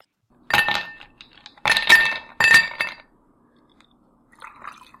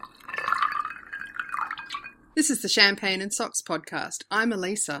This is the Champagne and Socks podcast. I'm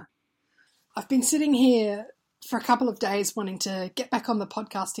Elisa. I've been sitting here for a couple of days wanting to get back on the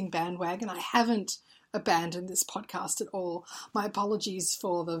podcasting bandwagon. I haven't abandoned this podcast at all. My apologies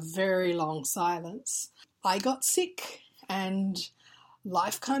for the very long silence. I got sick and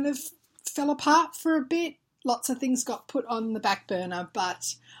life kind of fell apart for a bit. Lots of things got put on the back burner,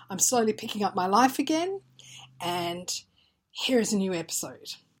 but I'm slowly picking up my life again. And here's a new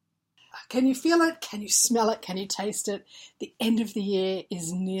episode. Can you feel it? Can you smell it? Can you taste it? The end of the year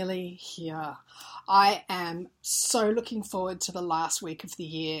is nearly here. I am so looking forward to the last week of the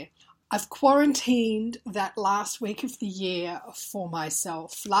year. I've quarantined that last week of the year for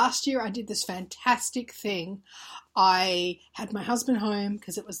myself. Last year I did this fantastic thing. I had my husband home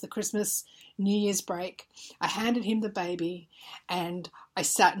because it was the Christmas New Year's break. I handed him the baby and I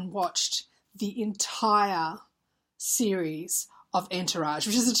sat and watched the entire series of Entourage,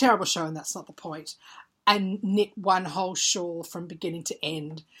 which is a terrible show and that's not the point, and knit one whole shawl from beginning to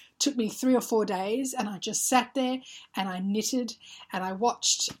end. Took me 3 or 4 days and I just sat there and I knitted and I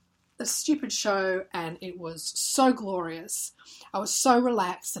watched a stupid show and it was so glorious. I was so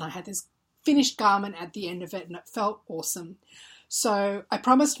relaxed and I had this finished garment at the end of it and it felt awesome. So I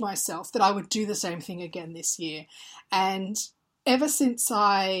promised myself that I would do the same thing again this year. And ever since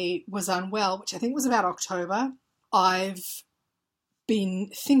I was unwell, which I think was about October, I've been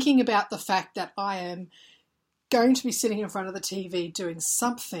thinking about the fact that I am going to be sitting in front of the TV doing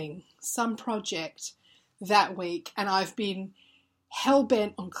something, some project that week, and I've been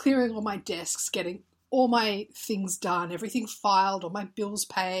hell-bent on clearing all my desks, getting all my things done, everything filed, all my bills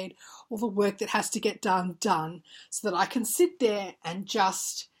paid, all the work that has to get done, so that I can sit there and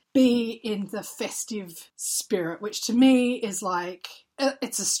just be in the festive spirit, which to me is like,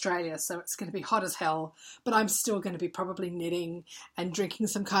 it's Australia, so it's going to be hot as hell, but I'm still going to be probably knitting and drinking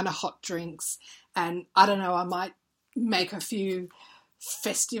some kind of hot drinks. And I don't know, I might make a few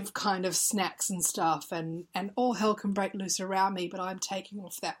festive kind of snacks and stuff, and all hell can break loose around me, but I'm taking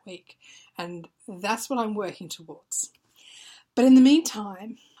off that week. And that's what I'm working towards. But in the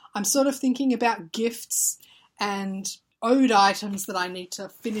meantime, I'm sort of thinking about gifts and owed items that I need to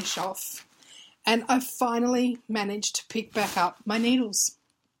finish off. And I finally managed to pick back up my needles.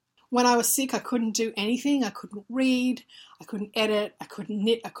 When I was sick, I couldn't do anything. I couldn't read, I couldn't edit, I couldn't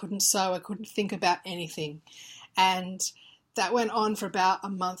knit, I couldn't sew, I couldn't think about anything. And that went on for about a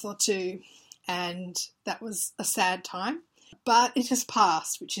month or two, and that was a sad time. But it has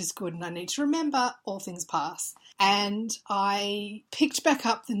passed, which is good, and I need to remember all things pass. And I picked back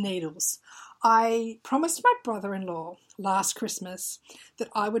up the needles. I promised my brother-in-law last Christmas that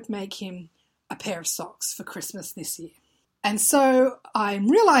I would make him a pair of socks for Christmas this year. And so I'm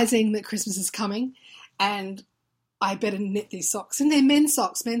realising that Christmas is coming and I better knit these socks. And they're men's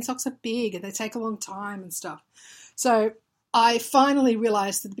socks. Men's socks are big and they take a long time and stuff. So I finally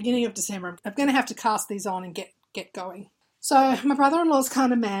realised at the beginning of December I'm going to have to cast these on and get going. So my brother-in-law's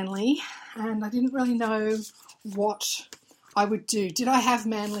kind of manly and I didn't really know what I would do. Did I have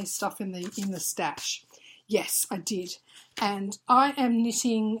manly stuff in the stash? Yes, I did. And I am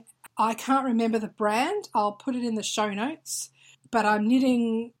knitting, I can't remember the brand. I'll put it in the show notes. But I'm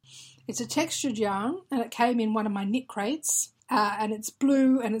knitting, it's a textured yarn and it came in one of my knit crates. And it's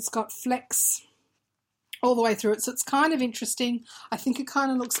blue and it's got flecks all the way through it. So it's kind of interesting. I think it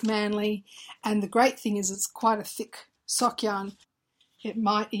kind of looks manly. And the great thing is it's quite a thick sock yarn. It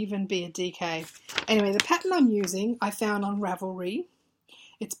might even be a DK. Anyway, the pattern I'm using I found on Ravelry.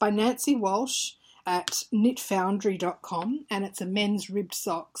 It's by Nancy Walsh at knitfoundry.com and it's a men's ribbed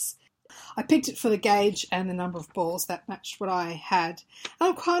socks. I picked it for the gauge and the number of balls that matched what I had. And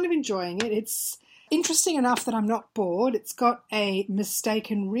I'm kind of enjoying it. It's interesting enough that I'm not bored. It's got a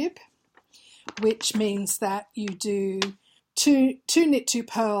mistaken rib, which means that you do two knit, 2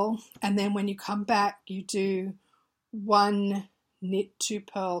 purl, and then when you come back you do 1 knit, 2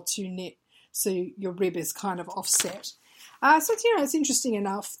 purl, 2 knit, so your rib is kind of offset. So it's interesting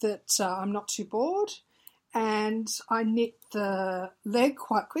enough that I'm not too bored, and I knit the leg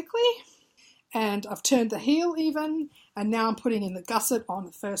quite quickly, and I've turned the heel even, and now I'm putting in the gusset on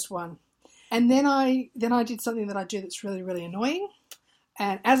the first one. And then I did something that I do that's really, really annoying,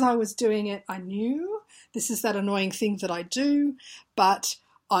 and as I was doing it, I knew this is that annoying thing that I do, but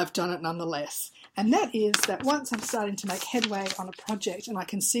I've done it nonetheless. And that is that once I'm starting to make headway on a project and I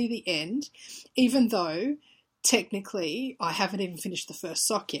can see the end, even though technically I haven't even finished the first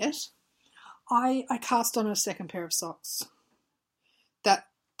sock yet, I cast on a second pair of socks. That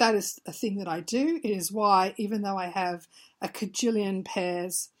is a thing that I do. It is why, even though I have a cajillion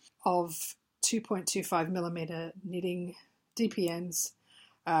pairs of 2.25mm knitting DPNs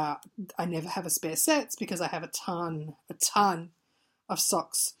I never have a spare set because I have a ton of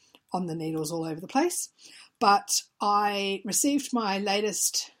socks on the needles all over the place. But I received my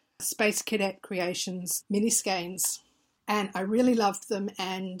latest Space Cadet Creations mini skeins and I really loved them,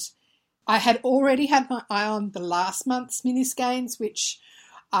 and I had already had my eye on the last month's mini skeins, which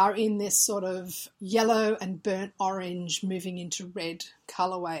are in this sort of yellow and burnt orange moving into red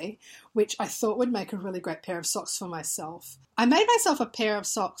colourway, which I thought would make a really great pair of socks for myself. I made myself a pair of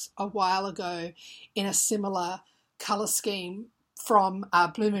socks a while ago in a similar colour scheme from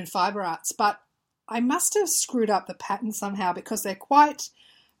Blue Moon Fibre Arts, but I must have screwed up the pattern somehow because they're quite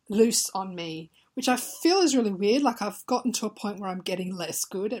loose on me, which I feel is really weird. Like I've gotten to a point where I'm getting less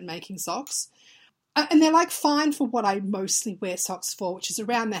good at making socks. And they're like fine for what I mostly wear socks for, which is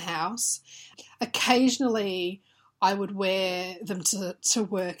around the house. Occasionally I would wear them to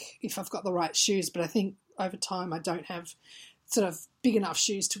work if I've got the right shoes, but I think over time I don't have sort of big enough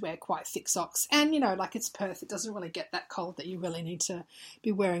shoes to wear quite thick socks. And, you know, like it's Perth, it doesn't really get that cold that you really need to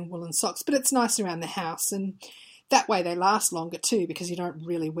be wearing woolen socks, but it's nice around the house, and that way they last longer too because you don't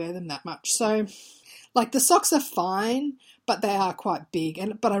really wear them that much. So, like, the socks are fine, but they are quite big.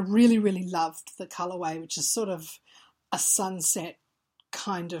 But I really, really loved the colourway, which is sort of a sunset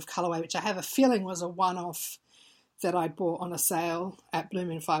kind of colourway, which I have a feeling was a one-off that I bought on a sale at Blue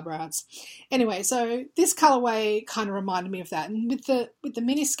Moon Fibre Arts. Anyway, so this colourway kind of reminded me of that. And with the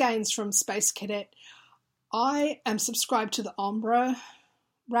mini skeins from Space Cadet, I am subscribed to the Ombre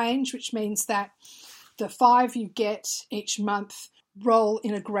range, which means that the 5 you get each month roll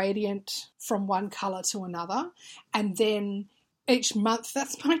in a gradient from one colour to another, and then each month,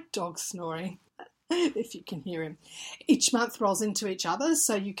 that's my dog snoring, if you can hear him, each month rolls into each other,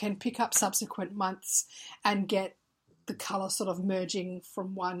 so you can pick up subsequent months and get the colour sort of merging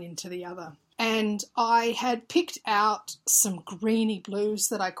from one into the other. And I had picked out some greeny blues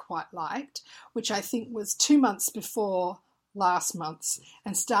that I quite liked, which I think was 2 months before last month's,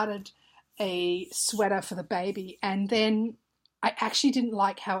 and started a sweater for the baby, and then I actually didn't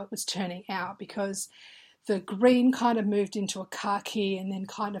like how it was turning out because the green kind of moved into a khaki and then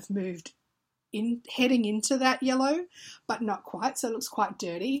kind of moved in, heading into that yellow, but not quite, so it looks quite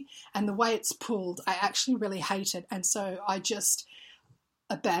dirty. And the way it's pulled, I actually really hate it, and so I just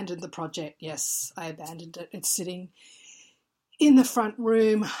abandoned the project. Yes, I abandoned it. It's sitting in the front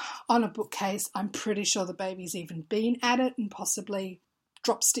room on a bookcase. I'm pretty sure the baby's even been at it and possibly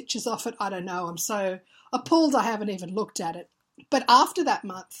dropped stitches off it. I don't know. I'm so appalled I haven't even looked at it. But after that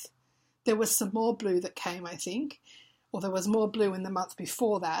month, there was some more blue that came, I think, or there was more blue in the month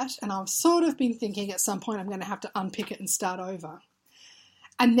before that, and I've sort of been thinking at some point I'm going to have to unpick it and start over,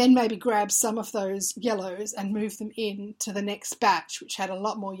 and then maybe grab some of those yellows and move them in to the next batch, which had a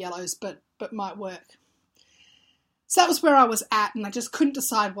lot more yellows, but might work. So that was where I was at, and I just couldn't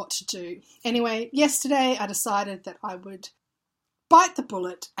decide what to do. Anyway, yesterday I decided that I would bite the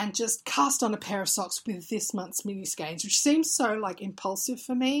bullet and just cast on a pair of socks with this month's mini skeins, which seems so like impulsive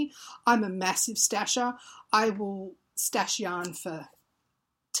for me. I'm a massive stasher. I will stash yarn for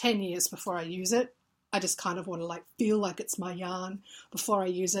 10 years before I use it. I just kind of want to like feel like it's my yarn before I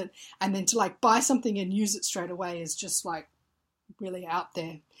use it, and then to like buy something and use it straight away is just like really out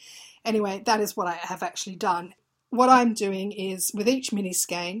there. Anyway, that is what I have actually done. What I'm doing is with each mini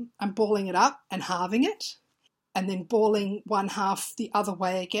skein, I'm balling it up and halving it, and then balling one half the other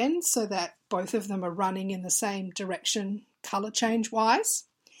way again so that both of them are running in the same direction colour change wise.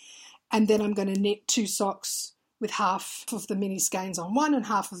 And then I'm going to knit 2 socks with half of the mini skeins on one and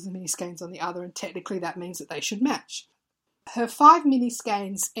half of the mini skeins on the other, and technically that means that they should match. Her 5 mini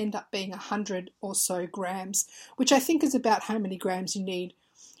skeins end up being 100 or so grams, which I think is about how many grams you need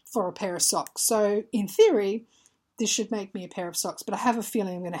for a pair of socks. So in theory, this should make me a pair of socks, but I have a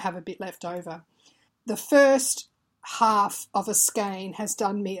feeling I'm going to have a bit left over. The first half of a skein has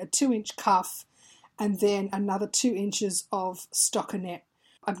done me a 2-inch cuff and then another 2 inches of stockinette.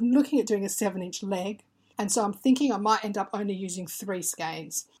 I'm looking at doing a 7-inch leg, and so I'm thinking I might end up only using 3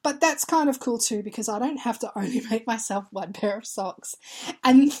 skeins. But that's kind of cool too, because I don't have to only make myself one pair of socks.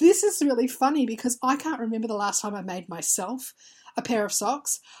 And this is really funny because I can't remember the last time I made myself a pair of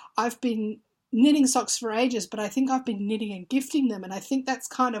socks. I've been knitting socks for ages, but I think I've been knitting and gifting them, and I think that's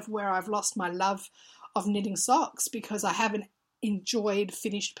kind of where I've lost my love of knitting socks, because I haven't enjoyed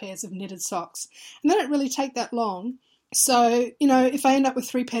finished pairs of knitted socks. And they don't really take that long. So, you know, if I end up with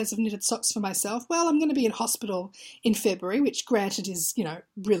 3 pairs of knitted socks for myself, well, I'm going to be in hospital in February, which granted is, you know,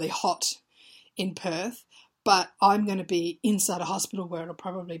 really hot in Perth, but I'm going to be inside a hospital where it'll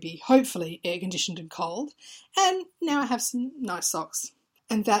probably be, hopefully, air conditioned and cold. And now I have some nice socks.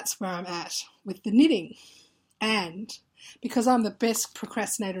 And that's where I'm at with the knitting. And because I'm the best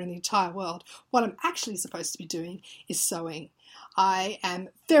procrastinator in the entire world. What I'm actually supposed to be doing is sewing. I am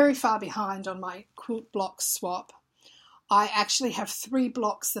very far behind on my quilt block swap. I actually have 3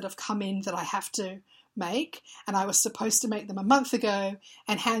 blocks that have come in that I have to make, and I was supposed to make them a month ago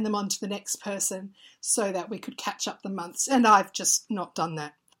and hand them on to the next person so that we could catch up the months, and I've just not done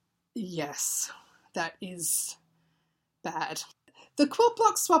that. Yes, that is bad. The quilt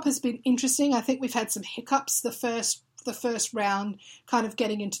block swap has been interesting. I think we've had some hiccups the first round, kind of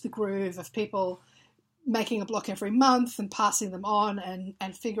getting into the groove of people making a block every month and passing them on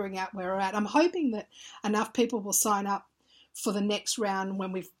and figuring out where we're at. I'm hoping that enough people will sign up for the next round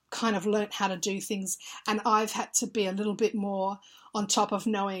when we've kind of learnt how to do things, and I've had to be a little bit more on top of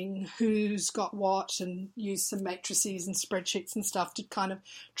knowing who's got what and use some matrices and spreadsheets and stuff to kind of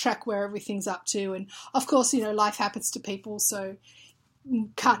track where everything's up to. And of course, life happens to people, so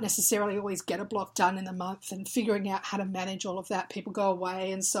can't necessarily always get a block done in a month, and figuring out how to manage all of that. People go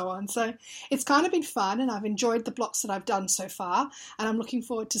away and so on. So it's kind of been fun, and I've enjoyed the blocks that I've done so far, and I'm looking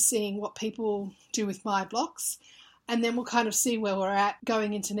forward to seeing what people do with my blocks. And then we'll kind of see where we're at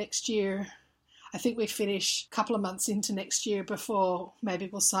going into next year. I think we finish a couple of months into next year before maybe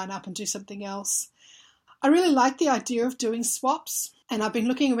we'll sign up and do something else. I really like the idea of doing swaps, and I've been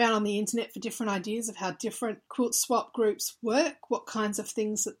looking around on the internet for different ideas of how different quilt swap groups work, what kinds of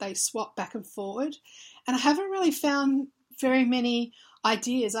things that they swap back and forward. And I haven't really found very many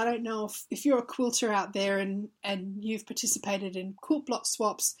ideas. I don't know if you're a quilter out there and you've participated in quilt block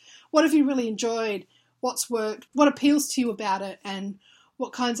swaps, what have you really enjoyed? What's worked? What appeals to you about it? And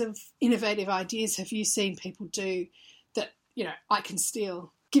what kinds of innovative ideas have you seen people do that, I can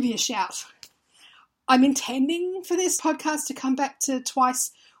steal? Give me a shout. I'm intending for this podcast to come back to twice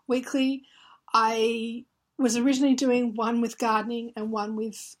weekly. I was originally doing one with gardening and one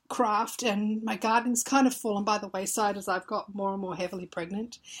with craft, and my gardening's kind of fallen by the wayside as I've got more and more heavily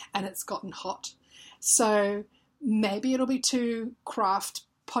pregnant and it's gotten hot. So maybe it'll be 2 craft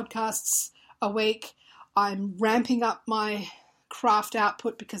podcasts a week. I'm ramping up my craft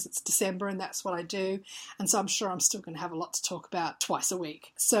output because it's December and that's what I do. And so I'm sure I'm still going to have a lot to talk about twice a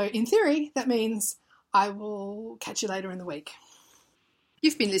week. So in theory, that means I will catch you later in the week.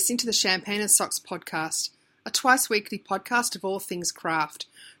 You've been listening to the Champagne and Socks podcast, a twice-weekly podcast of all things craft,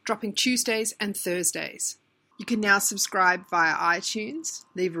 dropping Tuesdays and Thursdays. You can now subscribe via iTunes,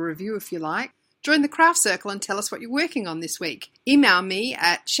 leave a review if you like, join the craft circle and tell us what you're working on this week. Email me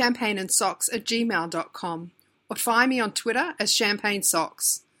at champagneandsocks@gmail.com or find me on Twitter as Champagne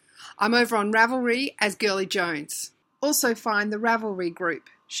Socks. I'm over on Ravelry as Girly Jones. Also find the Ravelry group,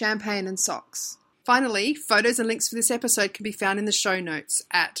 Champagne and Socks. Finally, photos and links for this episode can be found in the show notes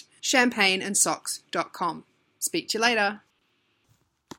at champagneandsocks.com. Speak to you later.